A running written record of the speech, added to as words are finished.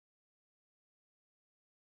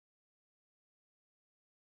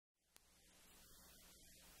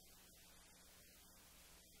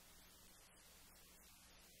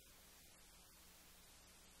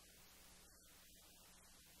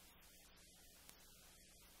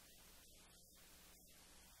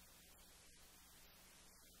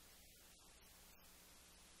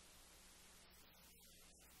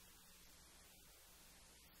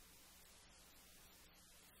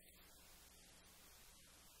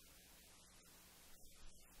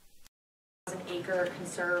acre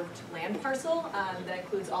conserved land parcel that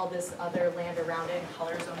includes all this other land around it,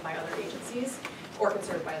 colors owned by other agencies, or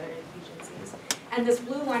conserved by other agencies. And this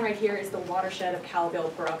blue line right here is the watershed of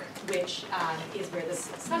Calabill Brook, which is where this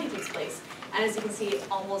study takes place. And as you can see,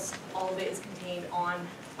 almost all of it is contained on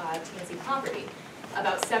TNC property,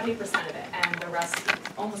 about 70% of it, and the rest,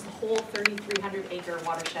 almost the whole 3,300 acre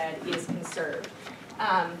watershed is conserved.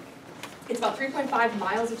 It's about 3.5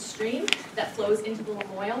 miles of stream that flows into the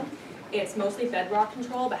Lamoille. It's mostly bedrock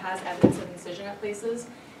control, but has evidence of incision at places.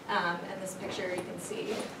 In this picture, you can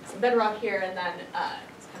see some bedrock here, and then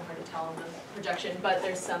it's kind of hard to tell in the projection, but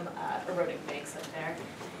there's some eroding banks up there.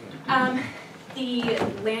 The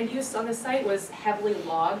land use on this site was heavily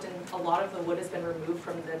logged, and a lot of the wood has been removed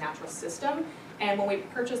from the natural system. And when we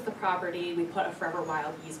purchased the property, we put a forever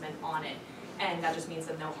wild easement on it. And that just means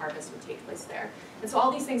that no harvest would take place there. And so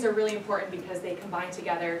all these things are really important because they combine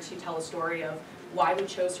together to tell a story of why we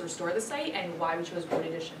chose to restore the site and why we chose wood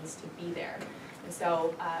additions to be there. And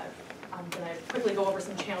so I'm going to quickly go over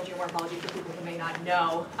some channel geomorphology for people who may not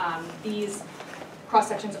know. These cross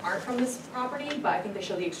sections aren't from this property, but I think they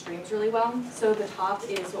show the extremes really well. So the top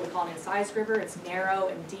is what we call an incised river. It's narrow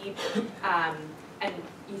and deep. And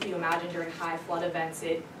if you imagine during high flood events,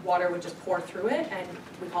 water would just pour through it, and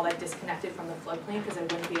we call that disconnected from the floodplain because it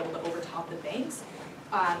wouldn't be able to overtop the banks,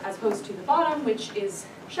 as opposed to the bottom, which is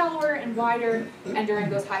shallower and wider, and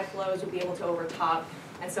during those high flows would be able to overtop.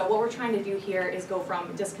 And so what we're trying to do here is go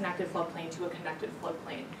from a disconnected floodplain to a connected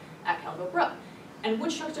floodplain at Calabill Brook. And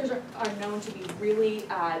wood structures are known to be really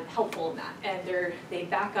helpful in that, and they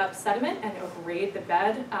back up sediment and abrade the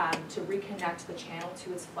bed to reconnect the channel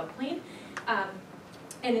to its floodplain.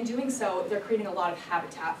 And in doing so, they're creating a lot of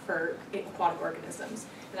habitat for aquatic organisms,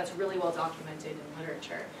 and that's really well documented in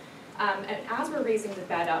literature. And as we're raising the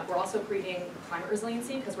bed up, we're also creating climate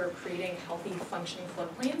resiliency because we're creating healthy, functioning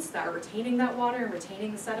floodplains that are retaining that water and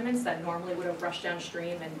retaining the sediments that normally would have rushed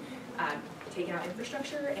downstream and taken out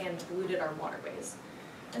infrastructure and polluted our waterways.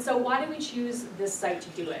 And so why did we choose this site to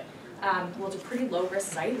do it? Well, it's a pretty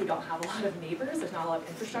low-risk site. We don't have a lot of neighbors. There's not a lot of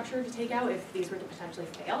infrastructure to take out if these were to potentially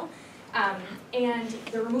fail. And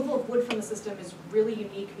the removal of wood from the system is really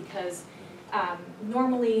unique because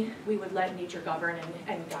normally we would let nature govern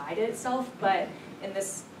and guide itself, but in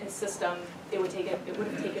this system, it would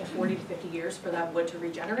have taken 40 to 50 years for that wood to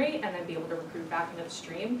regenerate and then be able to recruit back into the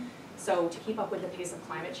stream. So to keep up with the pace of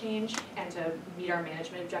climate change and to meet our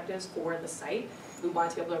management objectives for the site, we wanted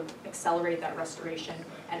to be able to accelerate that restoration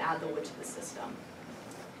and add the wood to the system.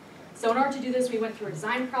 So in order to do this, we went through a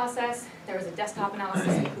design process. There was a desktop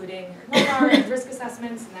analysis including LiDAR and risk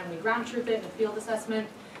assessments, and then we ground truth it in a field assessment,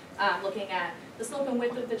 looking at the slope and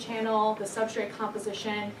width of the channel, the substrate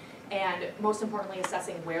composition, and most importantly,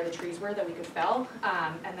 assessing where the trees were that we could fell,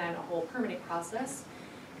 and then a whole permitting process.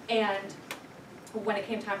 And when it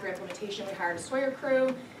came time for implementation, we hired a Sawyer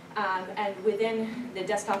crew, and within the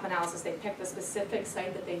desktop analysis, they picked the specific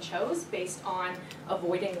site that they chose based on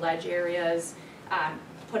avoiding ledge areas,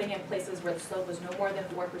 putting in places where the slope was no more than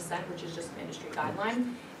 4%, which is just an industry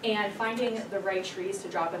guideline, and finding the right trees to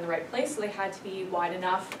drop in the right place. So they had to be wide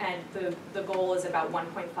enough, and the goal is about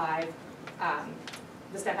 1.5,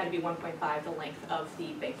 the stem had to be 1.5 the length of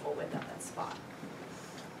the bank-full width at that spot.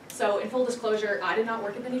 So in full disclosure, I did not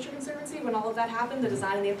work at the Nature Conservancy when all of that happened, the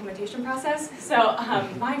design and the implementation process. So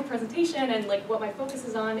my presentation and what my focus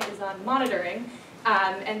is on monitoring.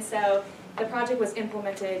 And so the project was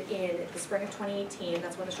implemented in the spring of 2018,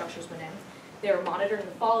 that's when the structures went in. They were monitored in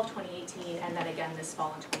the fall of 2018, and then again this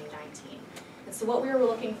fall in 2019. And so what we were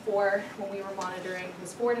looking for when we were monitoring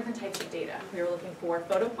was 4 different types of data. We were looking for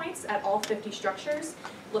photo points at all 50 structures,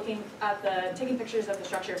 taking pictures of the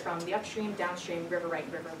structure from the upstream, downstream, river right,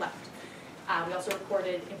 river left. We also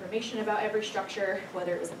recorded information about every structure,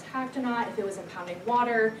 whether it was attacked or not, if it was impounding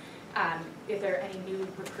water, if there are any new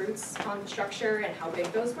recruits on the structure and how big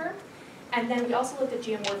those were. And then we also looked at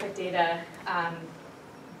geomorphic data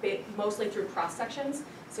mostly through cross sections.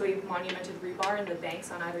 So we monumented rebar in the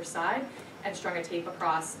banks on either side and strung a tape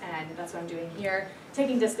across, and that's what I'm doing here,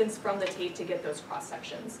 taking distance from the tape to get those cross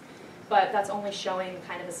sections. But that's only showing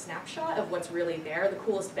kind of a snapshot of what's really there. The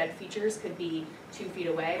coolest bed features could be 2 feet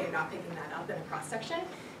away. You're not picking that up in a cross section.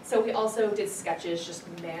 So we also did sketches, just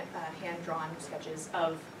hand-drawn sketches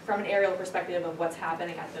from an aerial perspective of what's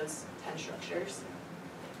happening at those 10 structures.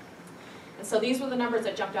 And so these were the numbers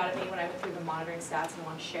that jumped out at me when I went through the monitoring stats and I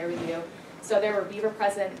want to share with you. So there were beaver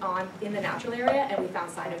present in the natural area, and we found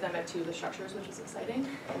sign of them at 2 of the structures, which is exciting.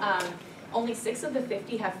 Only 6 of the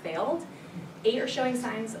 50 have failed. 8 are showing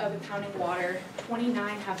signs of impounding water.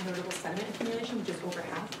 29 have notable sediment accumulation, which is over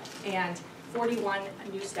half. And 41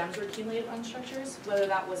 new stems were accumulated on structures, whether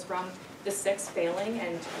that was from the 6 failing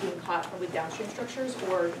and being caught with downstream structures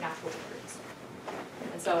or natural roots.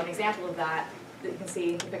 And so an example of that you can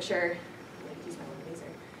see in the picture, use my little laser.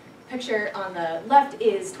 Picture on the left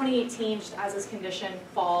is 2018, just as is condition,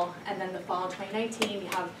 fall, and then the fall of 2019, you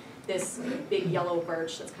have this big yellow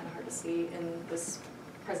birch that's kind of hard to see in this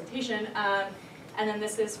presentation. And then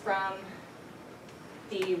this is from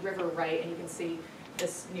the river right, and you can see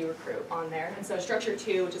this new recruit on there. And so structure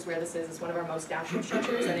 2, which is where this is one of our most downstream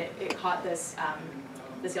structures, and it caught this,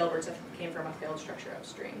 this yellow birch that came from a failed structure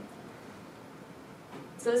upstream.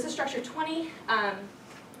 So this is structure 20.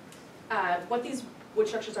 What these wood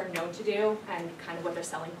structures are known to do, and kind of what their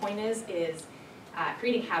selling point is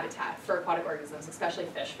creating habitat for aquatic organisms, especially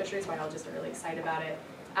fish. Fisheries biologists are really excited about it.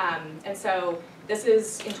 And so this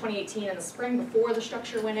is in 2018 in the spring before the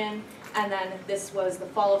structure went in, and then this was the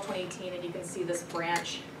fall of 2018, and you can see this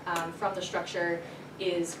branch from the structure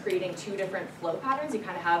is creating 2 different flow patterns. You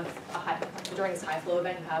kind of have, during this high flow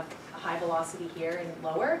event, you have a high velocity here and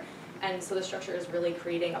lower, and so the structure is really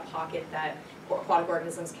creating a pocket that aquatic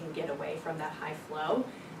organisms can get away from that high flow.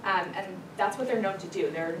 And that's what they're known to do.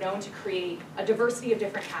 They're known to create a diversity of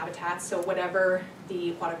different habitats, so whatever the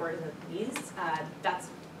aquatic organism needs,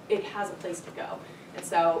 it has a place to go. And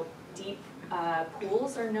so deep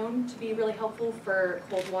pools are known to be really helpful for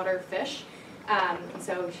cold water fish. And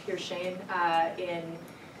so here's Shane in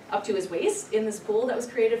up to his waist in this pool that was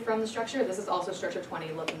created from the structure. This is also structure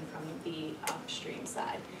 20 looking from the upstream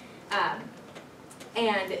side.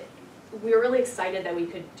 And we were really excited that we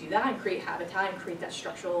could do that and create habitat and create that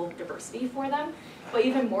structural diversity for them. But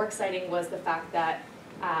even more exciting was the fact that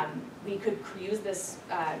we could use this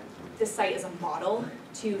site as a model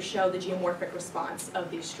to show the geomorphic response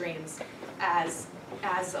of these streams as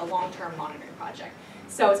a long-term monitoring project.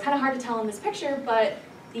 So it's kind of hard to tell in this picture, but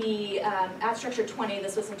at structure 20,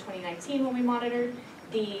 this was in 2019 when we monitored,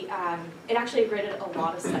 it actually gridded a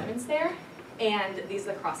lot of sediments there, and these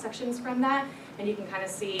are the cross sections from that, and you can kind of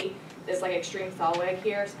see this like extreme thalweg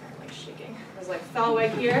here. Sorry, I'm like shaking. There's like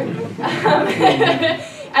thalweg here,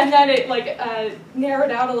 and then it like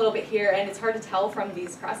narrowed out a little bit here, and it's hard to tell from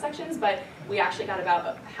these cross sections, but we actually got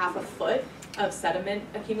about half a foot of sediment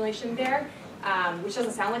accumulation there, which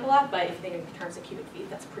doesn't sound like a lot, but if you think in terms of cubic feet,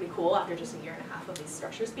 that's pretty cool after just a year and a half of these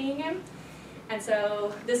structures being in. And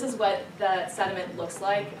so this is what the sediment looks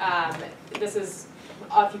like. This is,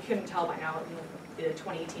 if you couldn't tell by now, the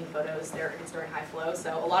 2018 photos, it's during high flow,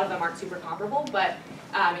 so a lot of them aren't super comparable, but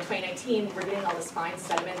in 2019, we're getting all this fine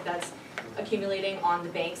sediment that's accumulating on the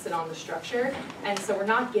banks and on the structure, and so we're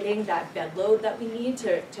not getting that bed load that we need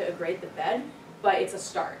to grade the bed, but it's a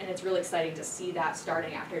start, and it's really exciting to see that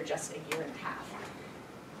starting after just a year and a half.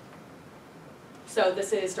 So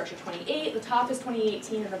this is structure 28, the top is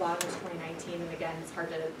 2018 and the bottom is 2019, and again,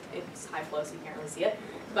 it's high flow so you can't really see it,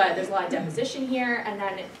 but there's a lot of deposition here, and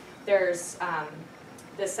then there's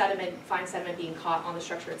the sediment, fine sediment being caught on the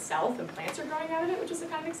structure itself, and plants are growing out of it, which is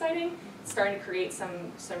kind of exciting. It's starting to create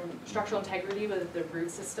some structural integrity with the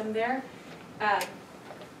root system there.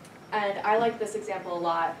 And I like this example a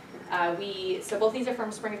lot. So both these are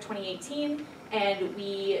from spring of 2018, and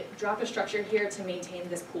we dropped a structure here to maintain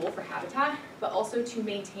this pool for habitat, but also to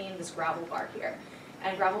maintain this gravel bar here.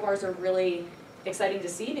 And gravel bars are really exciting to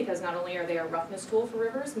see because not only are they a roughness tool for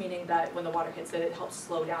rivers, meaning that when the water hits it, it helps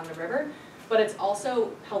slow down the river, but it's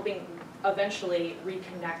also helping eventually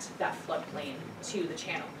reconnect that floodplain to the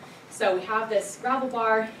channel. So we have this gravel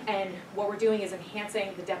bar, and what we're doing is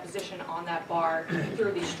enhancing the deposition on that bar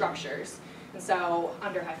through these structures. And so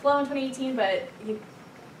under high flow in 2018, but you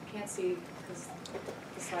can't see because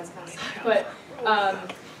the slide's kind of stuck,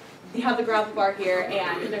 but you have the gravel bar here,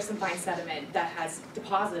 and there's some fine sediment that has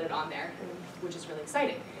deposited on there, which is really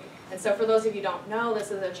exciting. And so for those of you who don't know,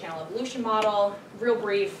 this is a channel evolution model. Real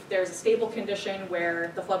brief, there's a stable condition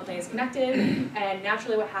where the floodplain is connected, and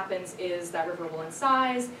naturally what happens is that river will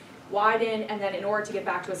insize, widen, and then in order to get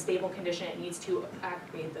back to a stable condition, it needs to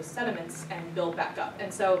activate those sediments and build back up.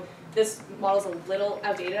 And so this model is a little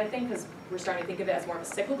outdated, I think, because we're starting to think of it as more of a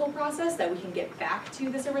cyclical process that we can get back to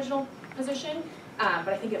this original position.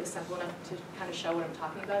 But I think it was simple enough to kind of show what I'm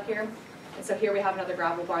talking about here. And so here we have another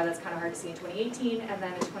gravel bar that's kind of hard to see in 2018, and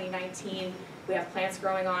then in 2019, we have plants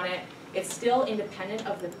growing on it. It's still independent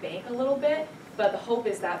of the bank a little bit, but the hope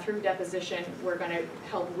is that through deposition, we're going to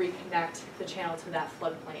help reconnect the channel to that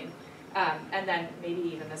floodplain. And then maybe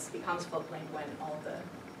even this becomes floodplain when all of the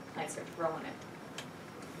plants start to grow on it.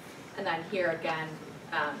 And then here again,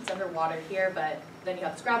 it's underwater here, but then you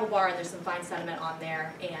have this gravel bar, and there's some fine sediment on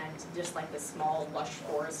there, and just like this small lush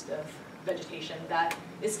forest of vegetation that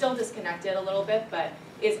is still disconnected a little bit, but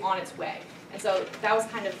is on its way. And so that was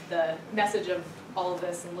kind of the message of all of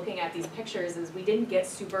this, and looking at these pictures is we didn't get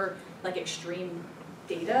super like extreme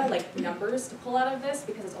data, like numbers to pull out of this,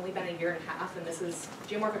 because it's only been a year and a half, and this is,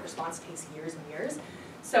 geomorphic response takes years and years.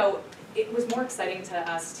 So it was more exciting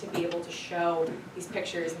to us to be able to show these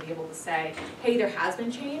pictures and be able to say, hey, there has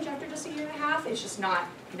been change after just a year and a half, it's just not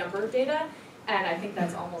number of data, and I think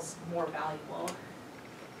that's almost more valuable.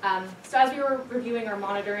 So as we were reviewing our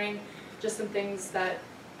monitoring, just some things that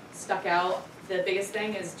stuck out. The biggest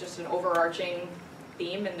thing is just an overarching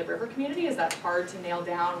theme in the river community is that it's hard to nail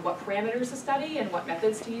down what parameters to study and what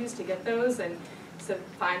methods to use to get those and to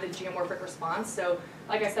find the geomorphic response. So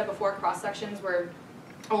like I said before, cross sections were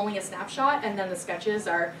only a snapshot, and then the sketches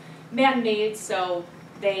are man-made, so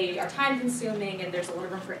they are time consuming and there's a little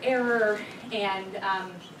room for error, and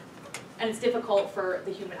it's difficult for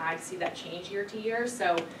the human eye to see that change year to year,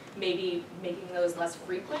 so maybe making those less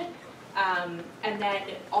frequent. And then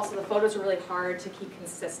also the photos are really hard to keep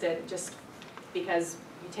consistent, just because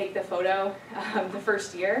you take the photo the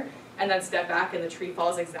first year and then step back and the tree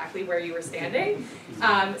falls exactly where you were standing.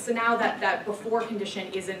 So now that before condition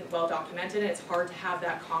isn't well documented, it's hard to have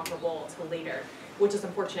that comparable to later, which is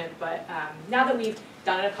unfortunate, but now that we've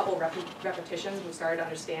done it a couple repetitions, we've started to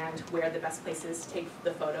understand where the best places to take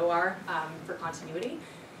the photo are for continuity.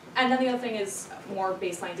 And then the other thing is more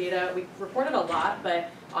baseline data. We recorded a lot, but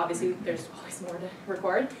obviously there's always more to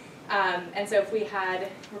record. And so if we had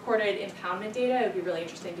recorded impoundment data, it would be really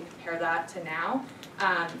interesting to compare that to now.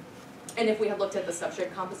 And if we had looked at the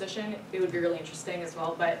substrate composition, it would be really interesting as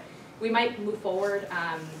well. But we might move forward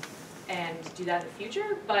and do that in the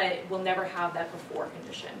future, but we'll never have that before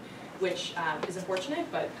condition, which is unfortunate,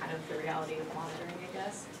 but kind of the reality of monitoring, I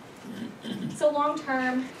guess. So long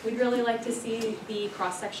term, we'd really like to see the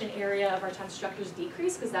cross-section area of our tent structures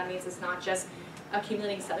decrease, because that means it's not just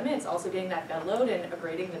accumulating sediment, it's also getting that bed load and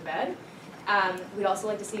abrading the bed. We'd also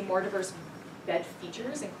like to see more diverse bed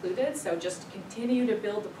features included, so just continue to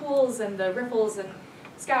build the pools and the riffles and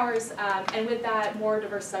scours, and with that, more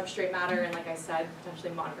diverse substrate matter, and like I said,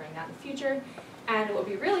 potentially monitoring that in the future. And what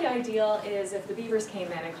would be really ideal is if the beavers came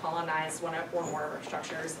in and colonized one or more of our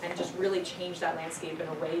structures and just really changed that landscape in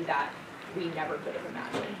a way that we never could have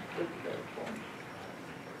imagined. It would be really cool.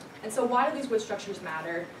 And so why do these wood structures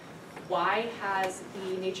matter? Why has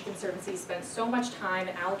the Nature Conservancy spent so much time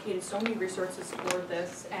and allocated so many resources for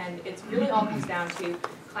this? And it really all comes down to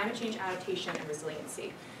climate change adaptation and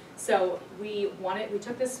resiliency. So we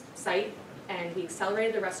took this site and we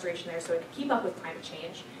accelerated the restoration there so it could keep up with climate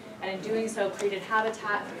change. And in doing so, created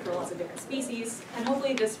habitat for lots of different species. And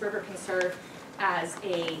hopefully this river can serve as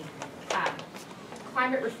a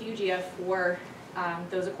climate refugia for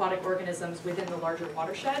those aquatic organisms within the larger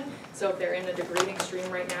watershed. So if they're in a degrading stream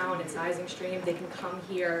right now, an incising stream, they can come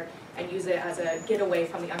here and use it as a getaway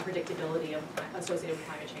from the unpredictability associated with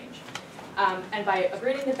climate change. And by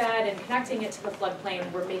abrading the bed and connecting it to the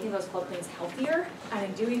floodplain, we're making those floodplains healthier, and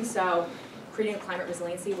in doing so, creating a climate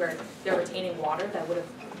resiliency where they're retaining water that would have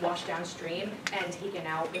washed downstream and taken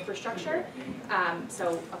out infrastructure.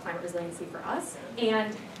 So a climate resiliency for us.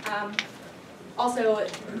 And also,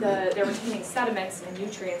 they're retaining sediments and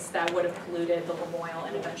nutrients that would have polluted the Lamoille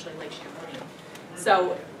and eventually Lake Champlain.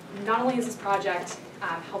 So not only is this project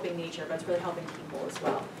helping nature, but it's really helping people as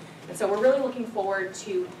well. And so we're really looking forward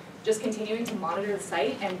to just continuing to monitor the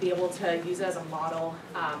site and be able to use it as a model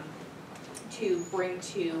to bring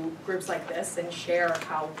to groups like this and share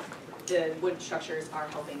how the wood structures are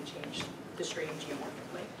helping change the stream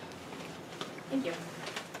geomorphically. Thank you.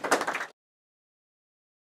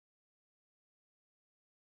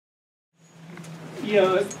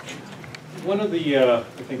 Yeah, one of the, I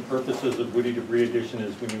think, purposes of woody debris addition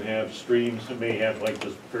is when you have streams that may have like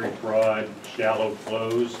this very broad, shallow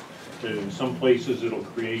flows, that in some places it'll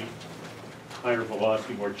create higher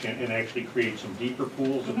velocity, and actually create some deeper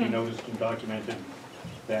pools. Have you noticed and documented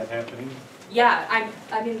that happening? Yeah,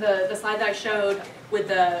 I mean the slide that I showed with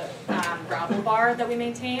the gravel bar that we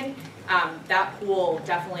maintain, that pool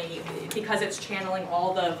definitely, because it's channeling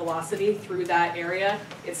all the velocity through that area,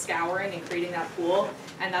 it's scouring and creating that pool,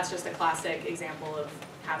 and that's just a classic example of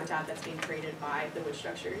habitat that's being created by the wood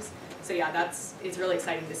structures. So yeah, it's really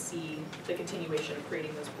exciting to see the continuation of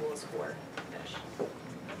creating those pools for fish.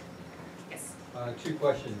 Yes? Two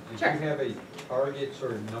questions. Did Sure. you have a target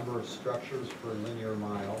sort of number of structures per linear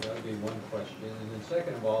mile? That would be one question. And then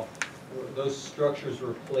second of all, those structures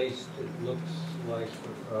were placed, it looks like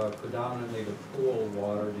predominantly to pool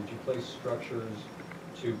water. Did you place structures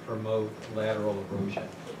to promote lateral erosion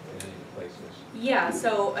in any places? Yeah,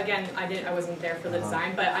 so again, I wasn't there for the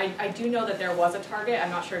design, but I do know that there was a target. I'm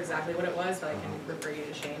not sure exactly what it was, but I can refer you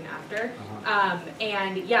to Shane after.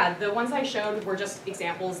 And yeah, the ones I showed were just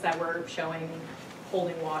examples that were showing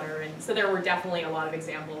holding water, and so there were definitely a lot of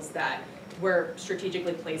examples that were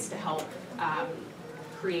strategically placed to help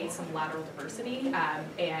create some lateral diversity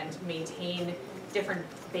and maintain different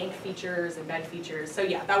bank features and bed features. So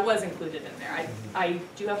yeah, that was included in there. I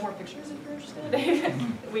do have more pictures if you're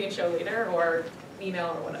interested. We can show later or email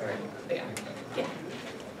or whatever. But yeah.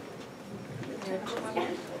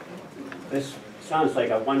 This sounds like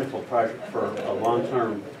a wonderful project for a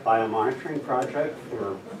long-term biomonitoring project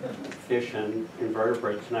for fish and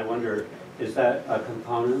invertebrates, and I wonder, is that a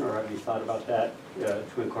component, or have you thought about that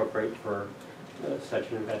to incorporate for such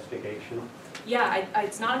an investigation? Yeah,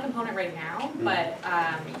 it's not a component right now, but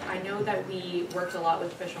I know that we worked a lot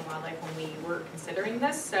with Fish and Wildlife when we were considering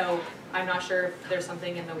this, so I'm not sure if there's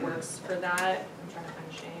something in the works for that. I'm trying to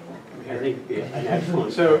find Shane. I think it'd be an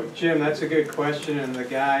excellent. So, Jim, that's a good question, and the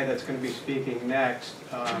guy that's going to be speaking next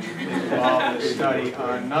is involved in a study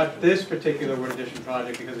on not this particular wood addition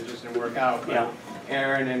project because it just didn't work out, but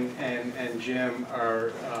Aaron and Jim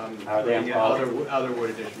are looking at other wood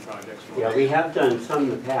addition projects. Yeah, we have done some in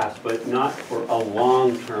the past, but not for a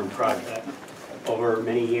long-term project over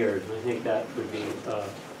many years. And I think that would be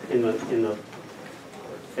in the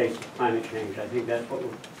face of climate change. I think that's what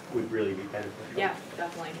would really be beneficial. Yeah,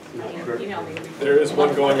 definitely. Email me. There is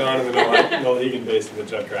one going on in the Nalhegan Basin, the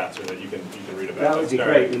Judd Kratzer, that you can read about. That would be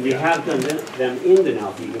great, and we have done them in the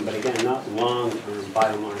Nalhegan, but again, not long-term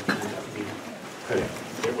biomonitoring. That would be critical.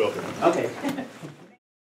 It will be. Okay.